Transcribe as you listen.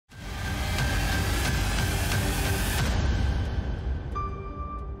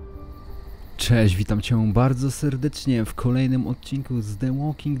Cześć, witam Cię bardzo serdecznie w kolejnym odcinku z The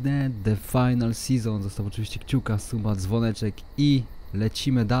Walking Dead, The Final Season. Zostaw oczywiście kciuka, suba, dzwoneczek i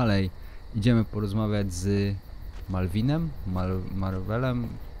lecimy dalej. Idziemy porozmawiać z Malvinem, Marvelem,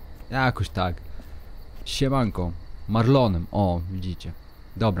 jakoś tak. Siemanko, Marlonem, o widzicie.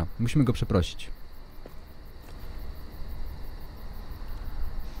 Dobra, musimy go przeprosić.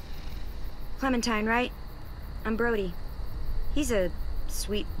 Clementine, right? I'm Brody. He's a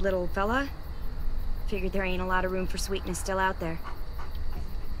sweet little fella. Figured there ain't a lot of room for sweetness still out there.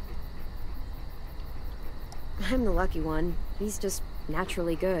 I'm the lucky one. He's just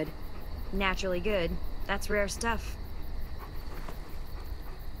naturally good. Naturally good. That's rare stuff.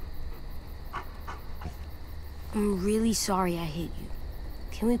 I'm really sorry I hit you.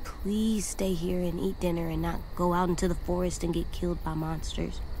 Can we please stay here and eat dinner and not go out into the forest and get killed by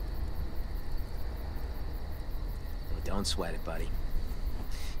monsters? Well, don't sweat it, buddy.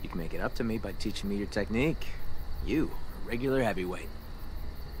 You can make it up to me by teaching me your technique. You, a regular heavyweight.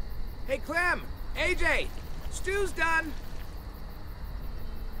 Hey, Clem! AJ! Stew's done!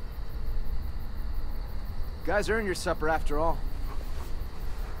 Guys earned your supper after all.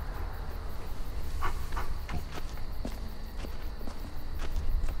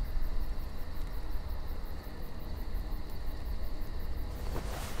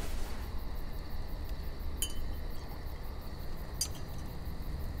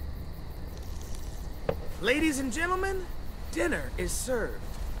 Ladies and gentlemen, dinner is served.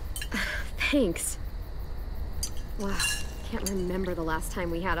 Thanks. Wow, can't remember the last time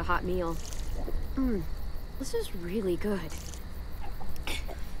we had a hot meal. This is really good.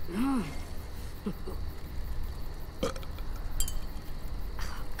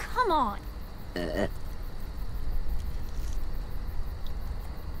 Come on!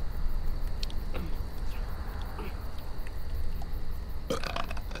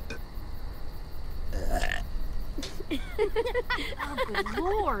 Oh, good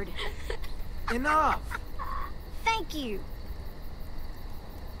lord! Enough! Thank you!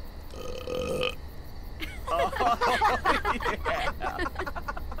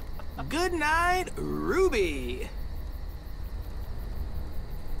 Good night, Ruby!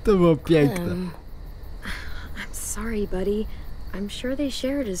 To było piękne. I'm sorry, buddy. I'm sure they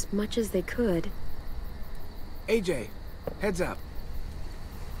shared as much as they could. AJ, heads up.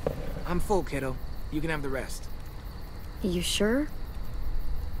 I'm full, kiddo. You can have the rest. You sure?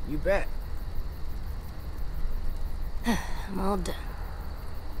 You bet. I'm all done.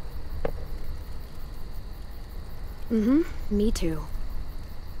 Me too.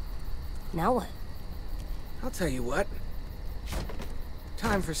 Now what? I'll tell you what.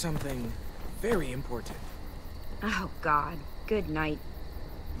 Time for something very important. Oh, God. Good night.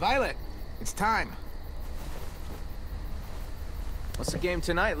 Violet, it's time. What's the game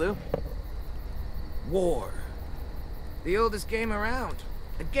tonight, Lou? War. The oldest game around.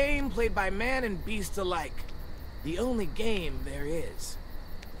 A game played by man and beast alike. The only game there is.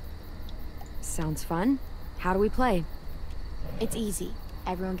 Sounds fun. How do we play? It's easy.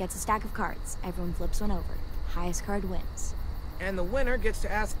 Everyone gets a stack of cards. Everyone flips one over. Highest card wins. And the winner gets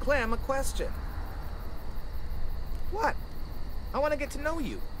to ask Clem a question. What? I want to get to know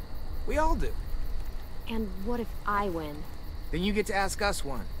you. We all do. And what if I win? Then you get to ask us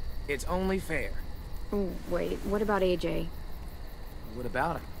one. It's only fair. Oh, wait, what about AJ? What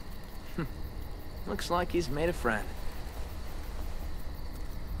about him? Looks like he's made a friend.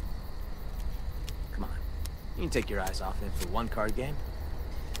 Come on. You can take your eyes off him for one card game.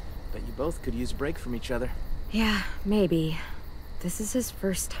 Bet you both could use a break from each other. Yeah, maybe. This is his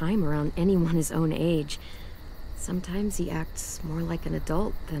first time around anyone his own age. Sometimes he acts more like an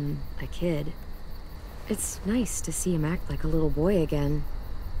adult than a kid. It's nice to see him act like a little boy again.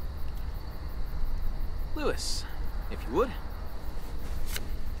 Lewis, if you would.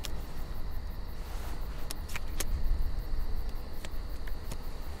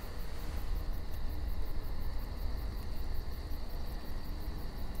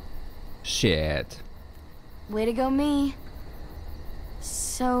 Shit. Way to go, me.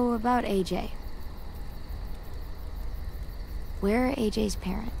 So, about AJ. Where are AJ's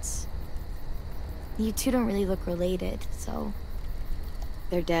parents? You two don't really look related, so...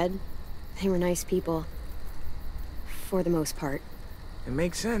 They're dead. They were nice people. For the most part. It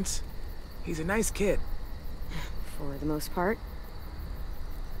makes sense. He's a nice kid. For the most part.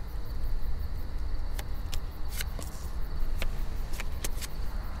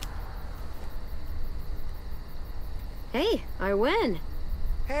 Hey, I win!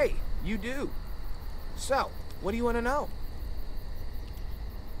 Hey, you do. So, what do you want to know?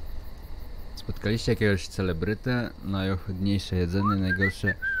 Spotkaliście jakiegoś celebrytę, najohydniejsze jedzenie,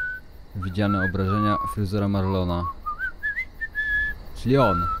 najgorsze Widziane obrażenia fryzura Marlona. Czyli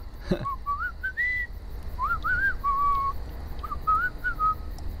on.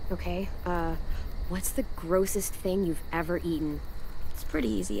 Okay, what's the grossest thing you've ever eaten? It's pretty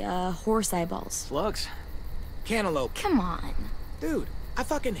easy. Horse eyeballs. Slugs. Cantaloupe. Come on. Dude, I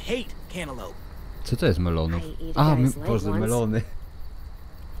fucking hate cantaloupe. Co to jest melonów? I ate a guy's leg Boże, once. melony.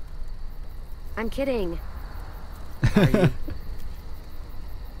 I'm kidding. Are you?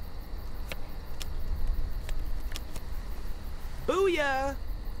 Booyah!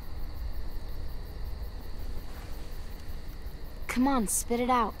 Come on, spit it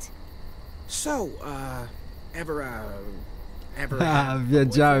out. So, ever Ha,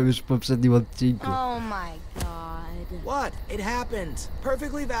 wiedziałem już w poprzednim odcinku. Oh my god. What? It happens.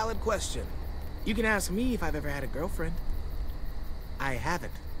 Perfectly valid question. You can ask me if I've ever had a girlfriend. I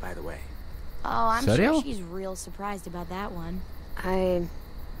haven't, by the way. Oh, I'm Serio? sure she's real surprised about that one. I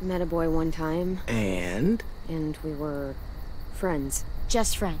met a boy one time, And? and we were friends.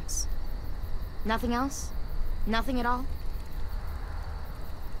 Just friends. Nothing else? Nothing at all?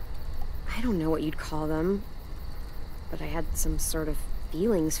 I don't know what you'd call them, but I had some sort of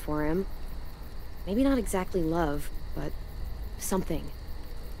feelings for him. Maybe not exactly love, but something.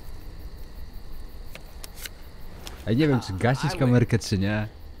 A nie wiem, czy gasić kamerkę, czy nie.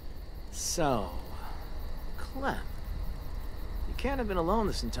 So, Clem, you can't have been alone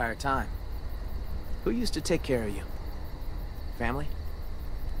this entire time. Who used to take care of you? Family?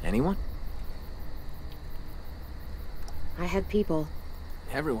 Anyone? I had people.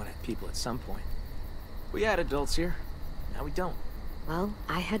 Everyone had people at some point. We had adults here. Now we don't. Well,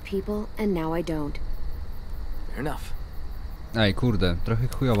 I had people, and now I don't. Fair enough. Ej, kurde, trochę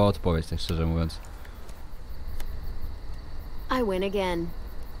chujowa odpowiedź, tak szczerze mówiąc. I win again.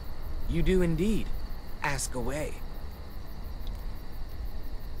 You do indeed. Ask away.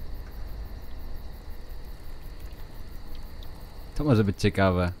 To może być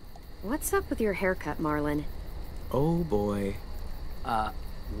ciekawe. What's up with your haircut, Marlon? Oh boy.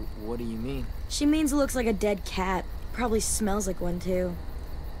 What do you mean? She means it looks like a dead cat. Probably smells like one too.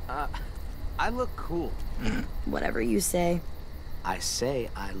 I look cool. Whatever you say. I say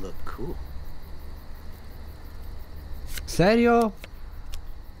I look cool. Serio?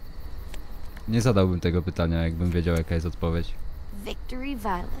 Nie zadałbym tego pytania, jakbym wiedział, jaka jest odpowiedź. Victory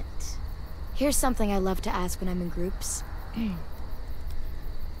Violet. Here's something I love to ask when I'm in groups.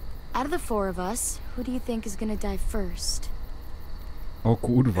 Out of the four of us, who do you think is gonna die first? O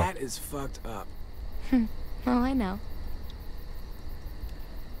kurwa. That is fucked up. Oh, I know.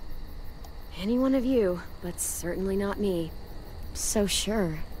 Any one of you, but certainly not me. So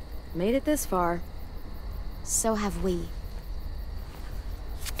sure. Made it this far. So have we.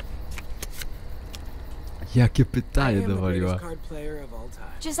 Jakie I pytanie am the dowaliła. greatest card player of all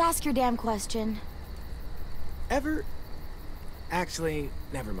time. Just ask your damn question. Ever? Actually,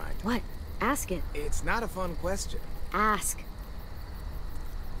 never mind. What? Ask it. It's not a fun question. Ask.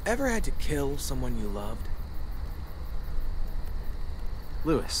 Ever had to kill someone you loved?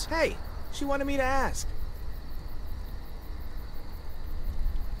 Lewis. Hey, she wanted me to ask.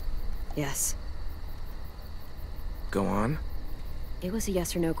 Yes. Go on. It was a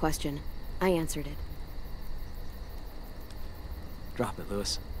yes or no question. I answered it. Drop it,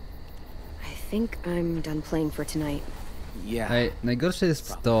 Lewis. I think I'm done playing for tonight. Yeah. Ej, najgorsze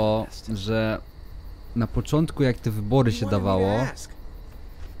jest to, że na początku jak te wybory się You wanted me to dawało... ask.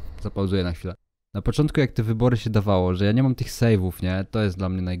 Zapauzuję na chwilę. Na początku jak te wybory się dawało, że ja nie mam tych save'ów, nie? To jest dla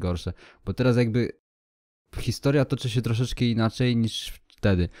mnie najgorsze. Bo teraz jakby historia toczy się troszeczkę inaczej niż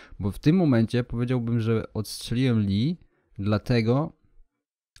wtedy. Bo w tym momencie powiedziałbym, że odstrzeliłem Lee dlatego,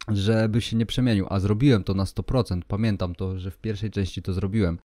 żeby się nie przemienił. A zrobiłem to na 100%. Pamiętam to, że w pierwszej części to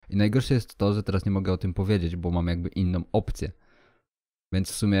zrobiłem. I najgorsze jest to, że teraz nie mogę o tym powiedzieć, bo mam jakby inną opcję.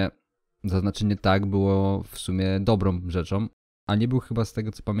 Więc w sumie zaznaczenie tak było w sumie dobrą rzeczą. A nie był chyba z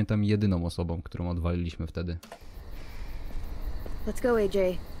tego co pamiętam jedyną osobą, którą odwaliliśmy wtedy. Let's go,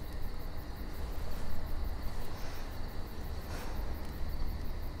 AJ.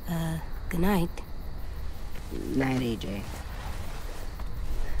 Good night. Night, AJ.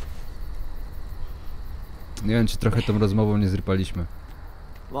 Nie wiem, czy trochę tą rozmową nie zrypaliśmy.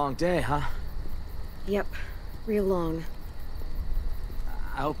 Long day, huh? Yep. Real long.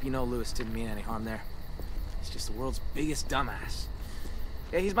 I hope you know Lewis didn't mean any harm there. He's just the world's biggest dumbass.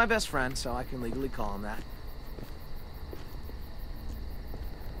 Yeah, he's my best friend, so I can legally call him that.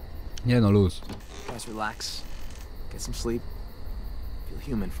 Nie no, luz. Guys, relax. Get some sleep. Feel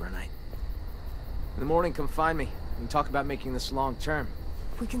human for a night. In the morning, come find me. We can talk about making this long term.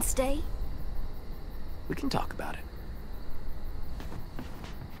 We can stay? We can talk about it.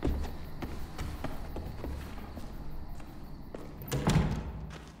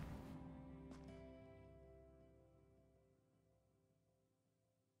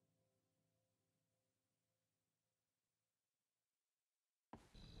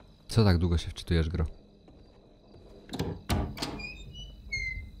 Co tak długo się wczytujesz, gro?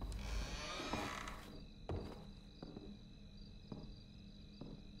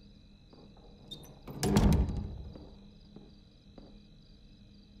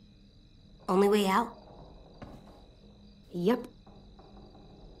 Only way out? Yep.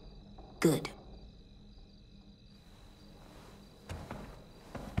 Good.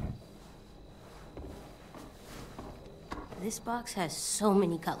 This box has so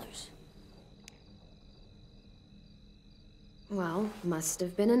many colors. Well, must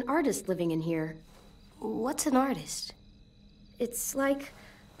have been an artist living in here. What's an artist? It's like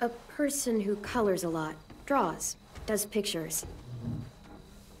a person who colors a lot, draws, does pictures.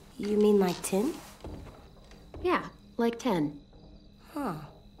 You mean like 10? Yeah, like 10. Huh.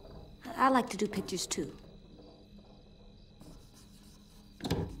 I like to do pictures too.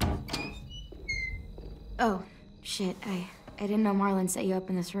 Oh, shit. I didn't know Marlon set you up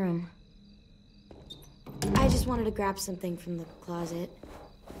in this room. I just wanted to grab something from the closet.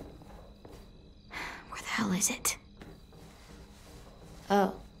 Where the hell is it?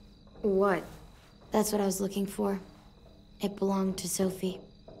 Oh, What? that's what I was looking for. It belonged to Sophie.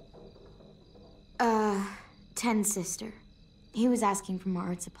 Ten's sister. He was asking for more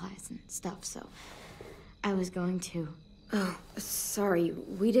art supplies and stuff, so I was going to. Oh, sorry,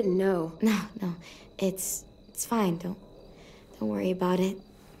 we didn't know. No, it's fine. Don't worry about it.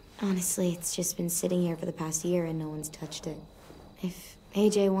 Honestly, it's just been sitting here for the past year and no one's touched it. If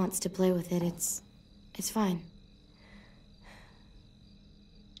AJ wants to play with it, it's fine.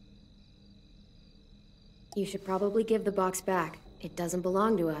 You should probably give the box back. It doesn't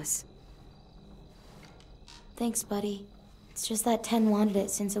belong to us. Thanks, buddy. It's just that Ten wanted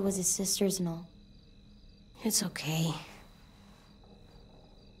it since it was his sister's and all. It's okay.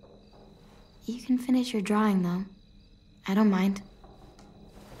 You can finish your drawing, though. I don't mind.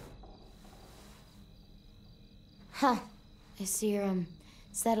 Huh. I see you're,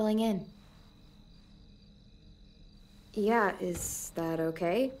 settling in. Yeah, is that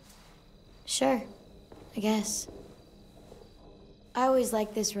okay? Sure. I guess. I always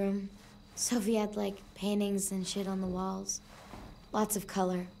liked this room. Sophie had, like, paintings and shit on the walls. Lots of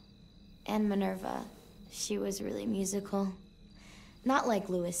color. And Minerva. She was really musical. Not like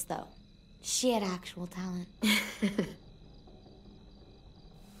Louis, though. She had actual talent.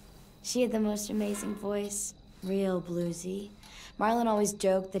 She had the most amazing voice. Real bluesy. Marlon always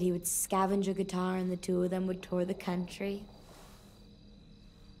joked that he would scavenge a guitar and the two of them would tour the country.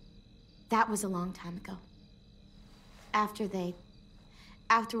 That was a long time ago.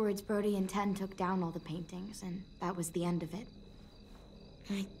 Afterwards, Brody and Ten took down all the paintings, and that was the end of it.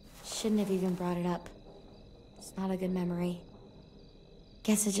 I shouldn't have even brought it up. It's not a good memory.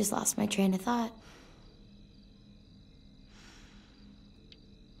 Guess I just lost my train of thought.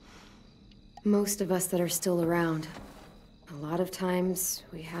 Most of us that are still around. A lot of times,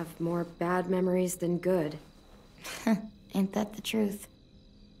 we have more bad memories than good. Ain't that the truth?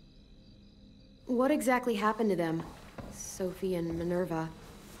 What exactly happened to them? Sophie and Minerva.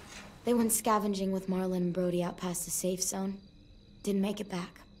 They went scavenging with Marlon and Brody out past the safe zone. Didn't make it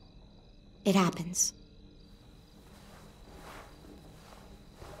back. It happens.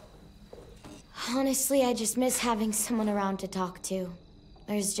 Honestly, I just miss having someone around to talk to.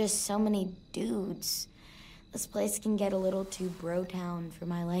 There's just so many dudes. This place can get a little too bro-town for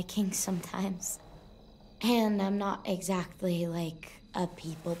my liking sometimes. And I'm not exactly, like, a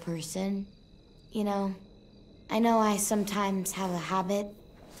people person. You know? I know I sometimes have a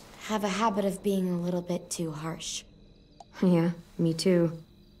habit of being a little bit too harsh. Yeah, me too.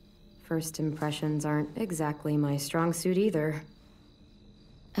 First impressions aren't exactly my strong suit either.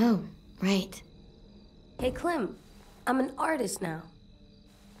 Oh, right. Hey, Clem, I'm an artist now.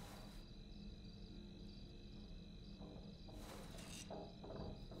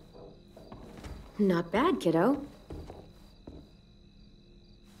 Not bad, kiddo.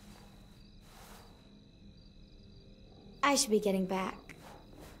 I should be getting back.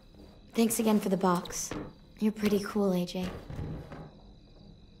 Thanks again for the box. You're pretty cool, AJ.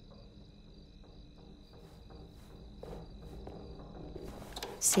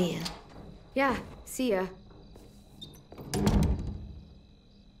 See ya. Yeah, see ya.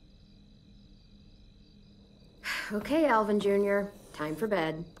 Okay, Alvin Jr., time for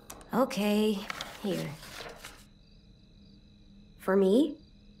bed. Okay, here. For me?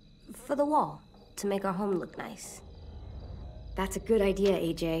 For the wall, to make our home look nice. That's a good idea,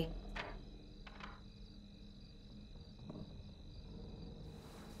 AJ.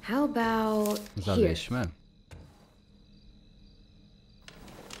 How about here? Zawieźmy.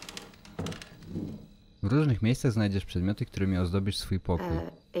 różnych miejscach znajdziesz przedmioty, którymi ozdobisz swój pokój.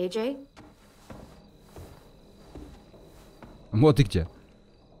 AJ? Młody gdzie?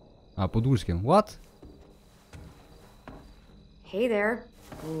 A, pod łóżkiem. What? Hey there.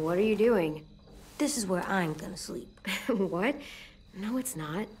 What are you doing? This is where I'm gonna sleep. What? No, it's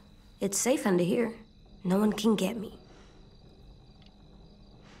not. It's safe under here. No one can get me.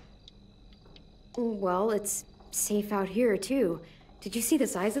 Well, it's safe out here, too. Did you see the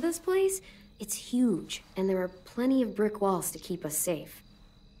size of this place? It's huge, and there are plenty of brick walls to keep us safe.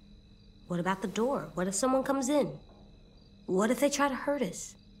 What about the door? What if someone comes in? What if they try to hurt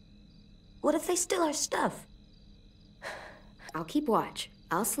us? What if they steal our stuff? I'll keep watch.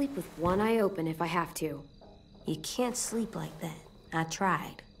 I'll sleep with one eye open if I have to. You can't sleep like that. I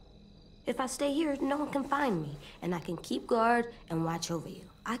tried. If I stay here, no one can find me, and I can keep guard and watch over you.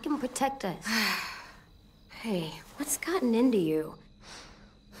 I can protect us. Hey, what's gotten into you?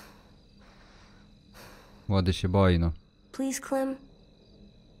 Młody się boi, no. Please, Clem.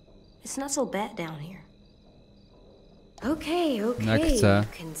 It's not so bad down here. Okay, okay. Jak chcę.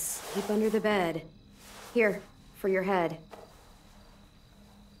 You can sleep under the bed. Here, for your head.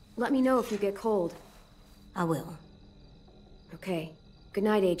 Let me know if you get cold. I will. Okay. Good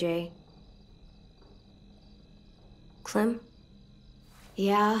night, AJ. Clem,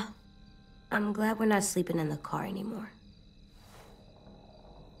 Yeah? I'm glad we're not sleeping in the car anymore.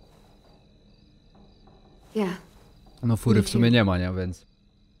 Yeah. No fury w sumie nie ma, nie? Więc...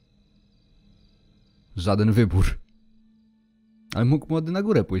 Żaden wybór. Ale mógł młody na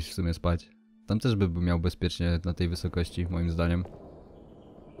górę pójść w sumie spać. Tam też by miał bezpiecznie na tej wysokości, moim zdaniem.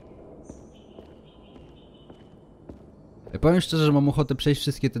 Ja powiem szczerze, że mam ochotę przejść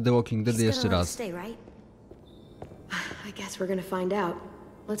wszystkie te The Walking Deady jeszcze raz. Stay, right? I guess we're gonna find out.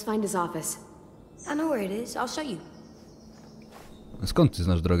 Let's find his office. I know where it is. I'll show you. Skąd ty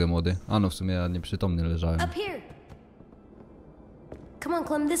znasz drogę, młody? A no, w sumie ja nieprzytomny leżałem. Up here. Come on,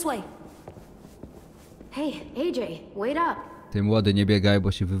 Clem, this way. Hey, AJ, wait up. Ty młody, nie biegaj,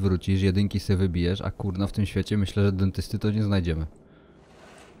 bo się wywrócisz, jedynki sobie wybijesz, a kurna w tym świecie myślę, że dentysty to nie znajdziemy.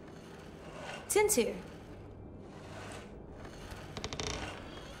 Tin's here.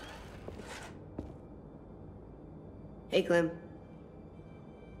 Hey, Clem.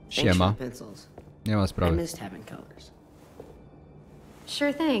 Thanks for Siema. the pencils. Nie ma I sprawy. missed having colors.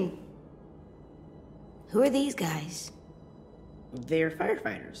 Sure thing. Who are these guys? They're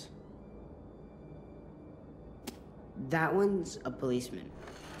firefighters. That one's a policeman.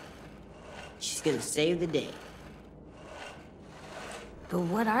 She's gonna save the day. But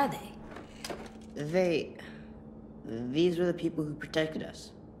what are they? These were the people who protected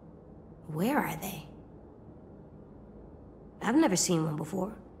us. Where are they? I've never seen one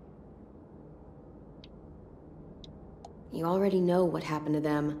before. You already know what happened to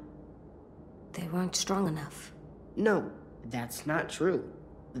them. They weren't strong enough. No, that's not true.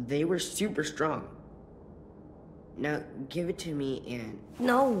 They were super strong. Now, give it to me and...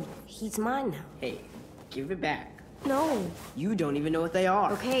 No, he's mine now. Hey, give it back. No. You don't even know what they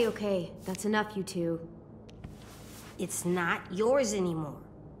are. Okay, okay. That's enough, you two. It's not yours anymore.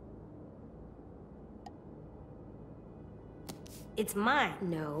 It's mine.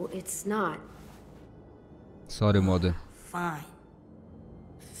 No, it's not. Sorry, młody. Fine.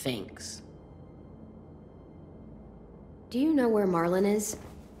 Thanks. Do you know where Marlon is?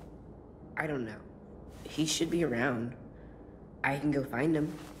 I don't know. He should be around. I can go find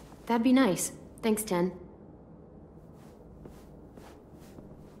him. That'd be nice. Thanks, Ten.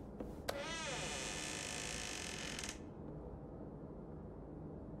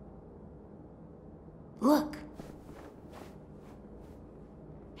 Look.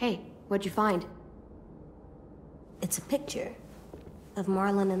 Hey, what'd you find? It's a picture of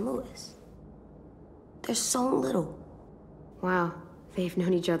Marlon and Lewis. They're so little. Wow, they've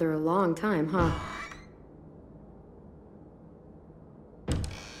known each other a long time, huh?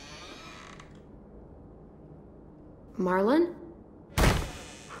 Marlon?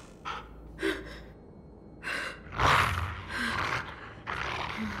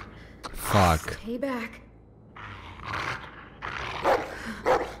 Fuck. Stay back.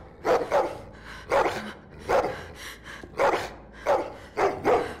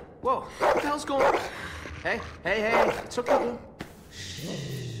 Whoa, what the hell's going on? Hey, it's okay, dude.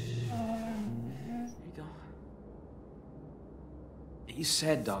 There you go. You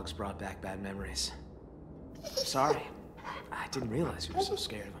said dogs brought back bad memories. I'm sorry. I didn't realize you were so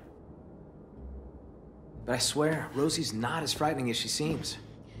scared of them. But I swear, Rosie's not as frightening as she seems.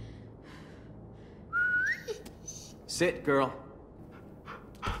 Sit, girl.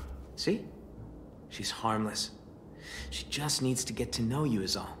 See? She's harmless. She just needs to get to know you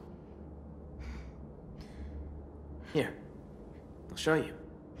is all. Here, I'll show you.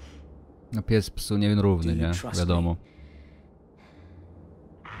 No pies psu nierówny, nie? Wiadomo.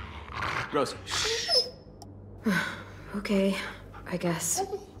 Rosie. Okay, I guess.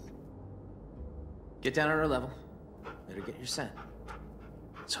 Get down at her level. Let her get your scent.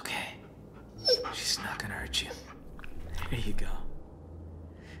 It's okay. She's not gonna hurt you. There you go.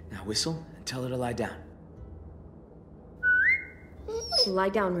 Now whistle and tell her to lie down. Lie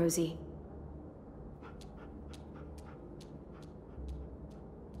down, Rosie.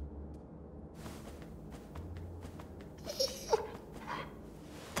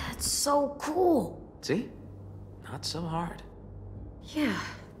 That's so cool. See? Not so hard. Yeah,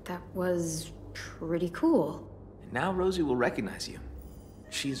 that was pretty cool. And now Rosie will recognize you.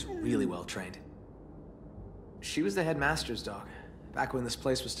 She's really well trained. She was the headmaster's dog, back when this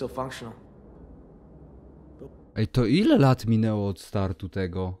place was still functional. Ej, to ile lat minęło od startu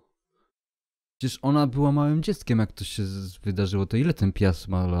tego? Przecież ona była małym dzieckiem, jak to się wydarzyło. To ile ten pies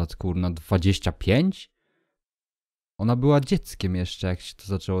ma lat, kurna? 25? Ona była dzieckiem jeszcze, jak się to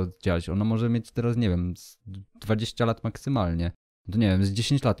zaczęło dziać. Ona może mieć teraz, nie wiem, 20 lat maksymalnie. To nie wiem, z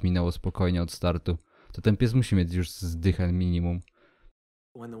 10 lat minęło spokojnie od startu. To ten pies musi mieć już zdychę minimum.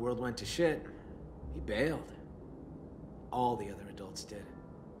 When the world went to shit, he bailed. All the other adults did.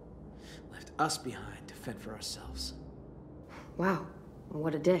 Left us behind to fend for ourselves. Wow,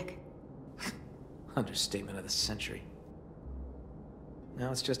 what a dick. Understatement of the century.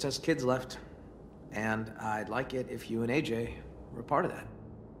 Now it's just us kids left. And I'd like it if you and AJ were a part of that.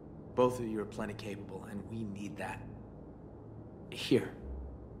 Both of you are plenty capable, and we need that. Here.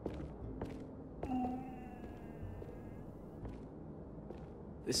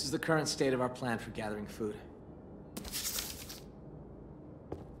 This is the current state of our plan for gathering food.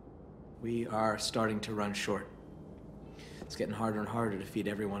 We are starting to run short. It's getting harder and harder to feed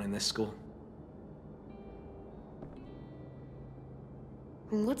everyone in this school.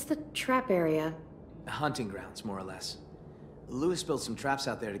 What's the trap area? The hunting grounds, more or less. Lewis built some traps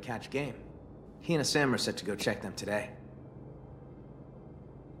out there to catch game. He and Sam are set to go check them today.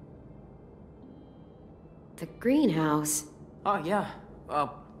 The greenhouse. Oh, yeah.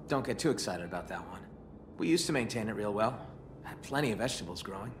 Well, don't get too excited about that one. We used to maintain it real well. Had plenty of vegetables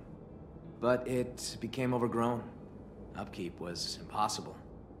growing. But it became overgrown. Upkeep was impossible.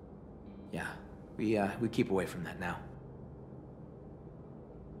 Yeah, we keep away from that now.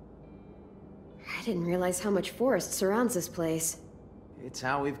 I didn't realize how much forest surrounds this place. It's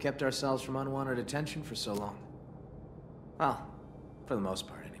how we've kept ourselves from unwanted attention for so long. Well, for the most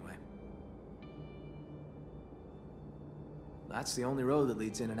part, anyway. That's the only road that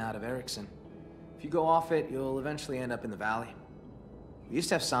leads in and out of Erickson. If you go off it, you'll eventually end up in the valley. We used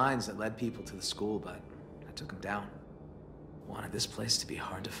to have signs that led people to the school, but I took them down. Wanted this place to be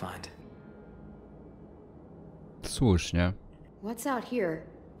hard to find. Słusznie. What's out here?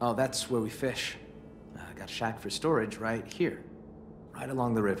 Oh, that's where we fish. Got a shack for storage right here. Right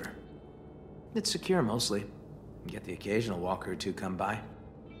along the river. It's secure mostly. You get the occasional walker or two come by.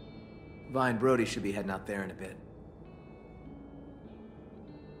 Vi and Brody should be heading out there in a bit.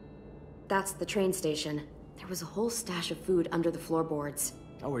 That's the train station. There was a whole stash of food under the floorboards.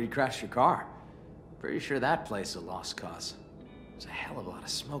 Oh, where you crashed your car. Pretty sure that place is a lost cause. There's a hell of a lot of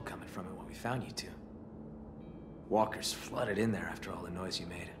smoke coming from it when we found you two. Walkers flooded in there after all the noise you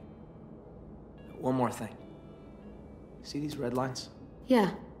made. One more thing. See these red lines? Yeah.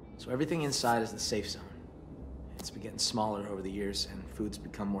 So everything inside is the safe zone. It's been getting smaller over the years, and food's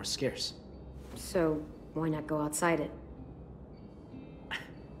become more scarce. So, why not go outside it?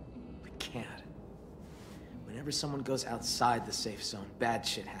 We can't. Whenever someone goes outside the safe zone, bad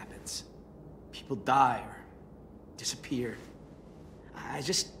shit happens. People die or disappear. I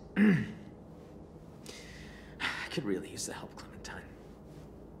just... I could really use the help, Clementine.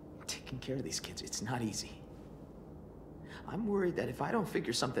 Taking care of these kids, it's not easy. I'm worried that if I don't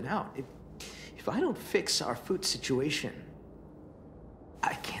figure something out, if I don't fix our food situation,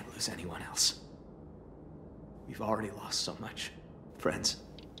 I can't lose anyone else. We've already lost so much. Friends,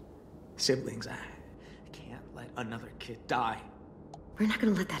 siblings, I can't let another kid die. We're not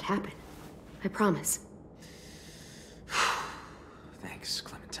gonna let that happen. I promise. Thanks,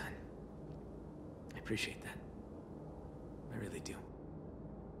 Clementine. I appreciate that. I really do.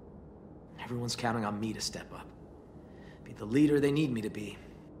 Everyone's counting on me to step up. Be the leader they need me to be.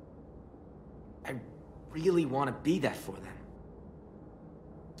 I really want to be that for them.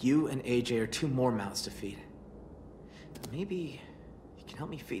 You and AJ are two more mouths to feed. Maybe you can help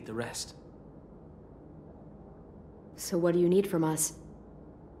me feed the rest. So what do you need from us?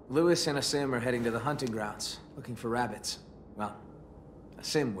 Lewis and Asim are heading to the hunting grounds, looking for rabbits. Well,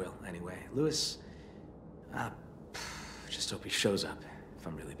 Asim will, anyway. Lewis... just hope he shows up, if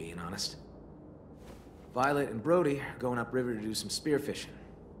I'm really being honest. Violet and Brody are going upriver to do some spearfishing.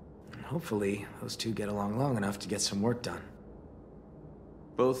 And hopefully, those two get along long enough to get some work done.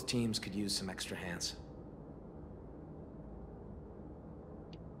 Both teams could use some extra hands.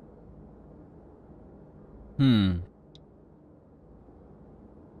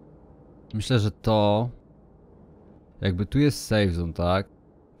 Myślę, że to... Jakby tu jest safe zone, tak?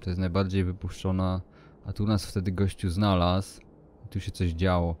 To jest najbardziej wypuszczona... A tu nas wtedy gościu znalazł. I tu się coś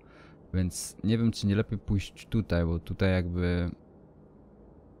działo. Więc nie wiem, czy nie lepiej pójść tutaj, bo tutaj jakby...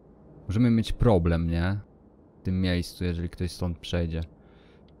 Możemy mieć problem, nie? W tym miejscu, jeżeli ktoś stąd przejdzie.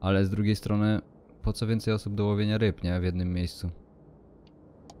 Ale z drugiej strony, po co więcej osób do łowienia ryb, nie? W jednym miejscu.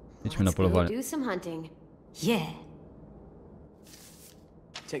 Idźmy na polowanie. Do some hunting. Yeah.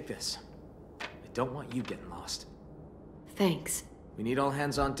 Take this. I don't want you getting lost. Thanks. We need all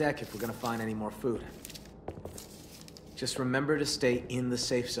hands on deck if we're gonna find any more food. Just remember to stay in the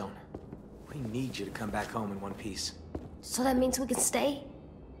safe zone. We need you to come back home in one piece. So that means we can stay?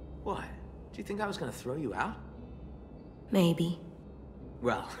 What? Do you think I was gonna throw you out? Maybe.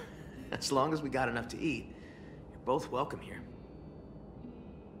 Well, as long as we got enough to eat, you're both welcome here.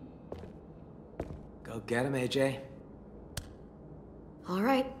 Go get him, AJ. All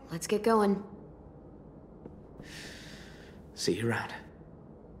right, let's get going. See you around.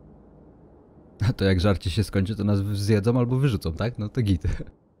 A to jak żarcie się skończy, to nas zjedzą albo wyrzucą, tak? No to git.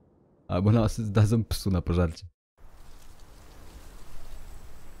 Albo nas dadzą psu na pożarcie.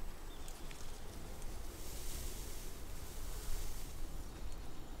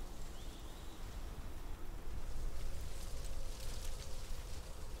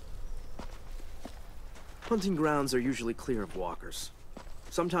 Hunting grounds are usually clear of walkers.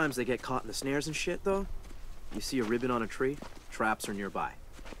 Sometimes they get caught in the snares and shit, though. You see a ribbon on a tree, traps are nearby.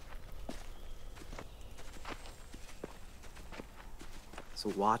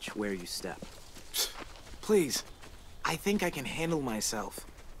 So watch where you step. Please, I think I can handle myself.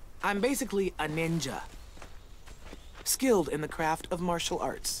 I'm basically a ninja. Skilled in the craft of martial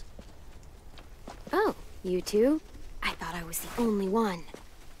arts. Oh, you two? I thought I was the only one.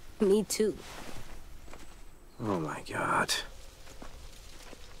 Me too. Oh my god.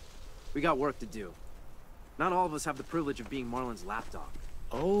 We got work to do. Not all of us have the privilege of being Marlon's lapdog.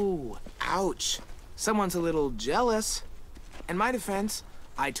 Oh, ouch. Someone's a little jealous. In my defense,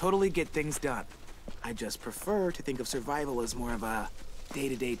 I totally get things done. I just prefer to think of survival as more of a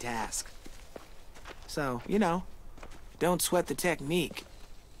day-to-day task. So, you know, don't sweat the technique.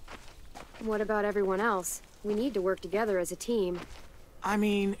 What about everyone else? We need to work together as a team. I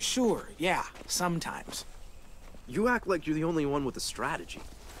mean, sure, yeah, sometimes. You act like you're the only one with a strategy.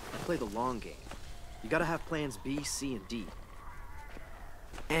 I play the long game. You gotta have plans B, C, and D.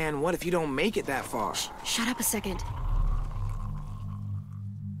 And what if you don't make it that far? Shut up a second.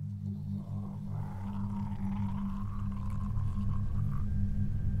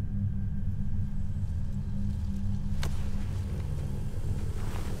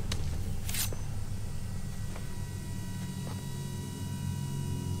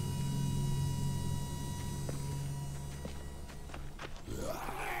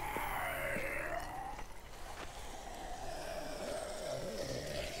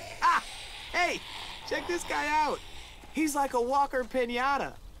 Hey, check this guy out. He's like a walker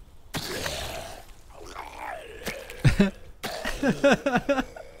piñata.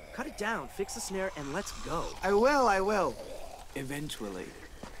 Cut it down, fix the snare, and let's go. I will. Eventually.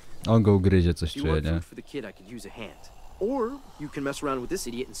 On go ugryzie, coś If you czuję, want nie? food for the kid, I could use a hand. Or you can mess around with this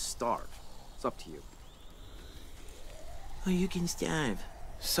idiot and starve. It's up to you. Oh, you can starve.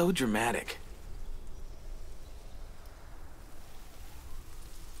 So dramatic.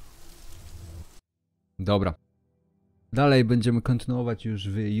 Dobra. Dalej będziemy kontynuować już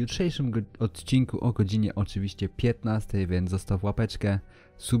w jutrzejszym odcinku o godzinie oczywiście 15, więc zostaw łapeczkę,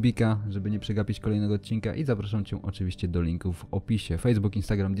 subika, żeby nie przegapić kolejnego odcinka i zapraszam Cię oczywiście do linków w opisie. Facebook,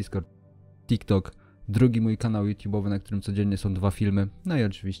 Instagram, Discord, TikTok, drugi mój kanał YouTube'owy, na którym codziennie są 2 filmy, no i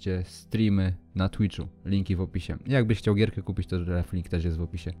oczywiście streamy na Twitchu, linki w opisie. Jakbyś chciał gierkę kupić, to link też jest w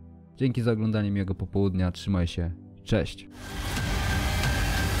opisie. Dzięki za oglądanie, miłego popołudnia, trzymaj się, cześć!